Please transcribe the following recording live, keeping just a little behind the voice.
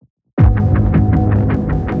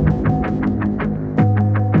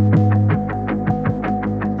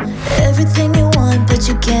Everything you want, but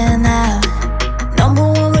you can't have. Number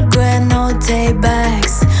one regret, no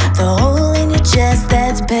takebacks. The hole in your chest,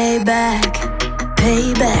 that's payback.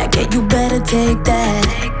 Payback, yeah, you better take that.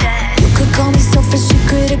 You could call me selfish and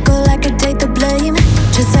critical, I could take the blame.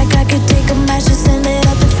 Just like I could take a match and send it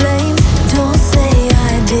up in flames. Don't say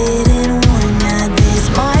I didn't warn ya, this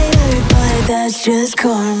might hurt, but that's just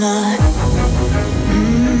karma.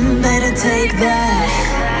 Better take that.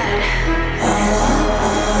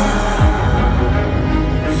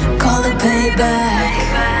 Call it payback.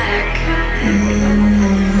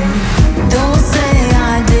 Don't say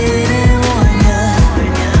I didn't warn ya.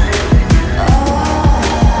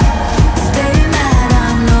 Stay mad, I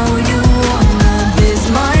know you wanna. This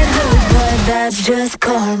might hurt, but that's just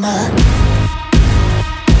karma.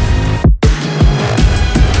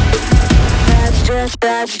 That's just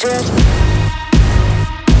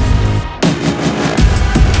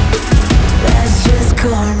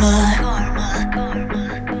karma.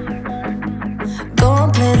 Go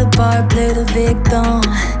and play the part, play the victim.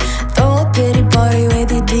 Throw a pity party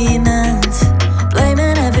with your demons.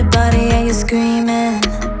 Blaming everybody and you're screaming.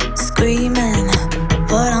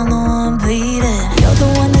 But I'm the one bleeding. You're the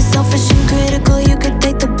one that's selfish and critical, you could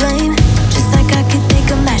take the blame. Just like I could take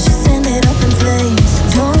a match and send it up in flames.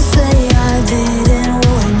 Don't say I didn't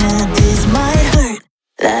warn ya, this might hurt.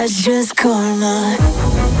 That's just karma.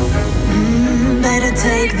 Better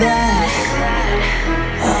take that.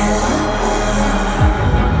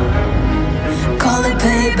 Call it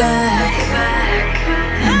payback.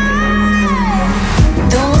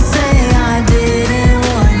 Don't say I didn't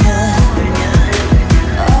warn ya.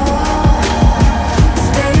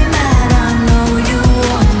 Stay mad, I know you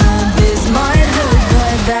wanna. This might hurt,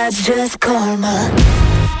 but that's just karma.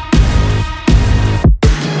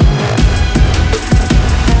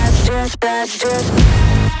 That's just